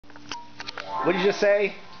What did you just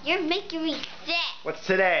say? You're making me sick. What's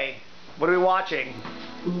today? What are we watching?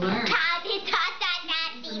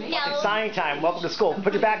 Signing time. Welcome to school.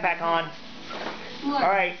 Put your backpack on.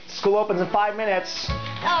 Alright, school opens in 5 minutes.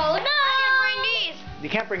 Oh no! I can bring these. You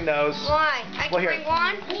can't bring those. Why? I can bring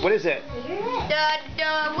one. What is it?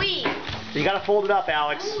 The weed. You gotta fold it up,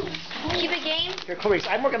 Alex. Keep it game. Here, Clarice,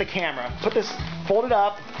 I'm working the camera. Put this, fold it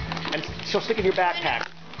up, and she'll stick it in your backpack.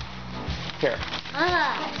 Here.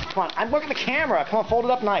 Come on, I'm working the camera. Come on, fold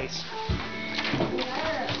it up nice.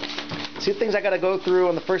 See the things I gotta go through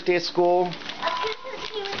on the first day of school?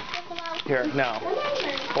 Here, no.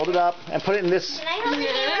 Fold it up and put it in this.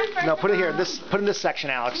 No, put it here. Put it in this section,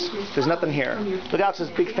 Alex. There's nothing here. Look, Alex, this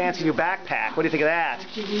big fancy new backpack. What do you think of that?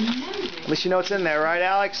 At least you know what's in there, right,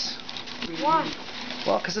 Alex? Why?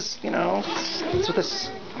 Well, because it's, you know, it's with this.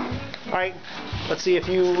 All right, let's see if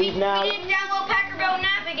you leave now. We didn't download Packerville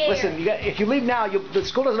Navigator. Listen, if you leave now, the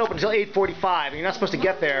school doesn't open until 8:45, and you're not supposed to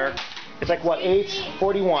get there. It's like what,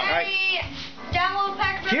 8:41, right? Download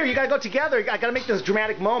Packerville. Here, you gotta go together. I gotta make this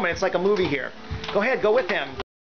dramatic moment. It's like a movie here. Go ahead, go with him.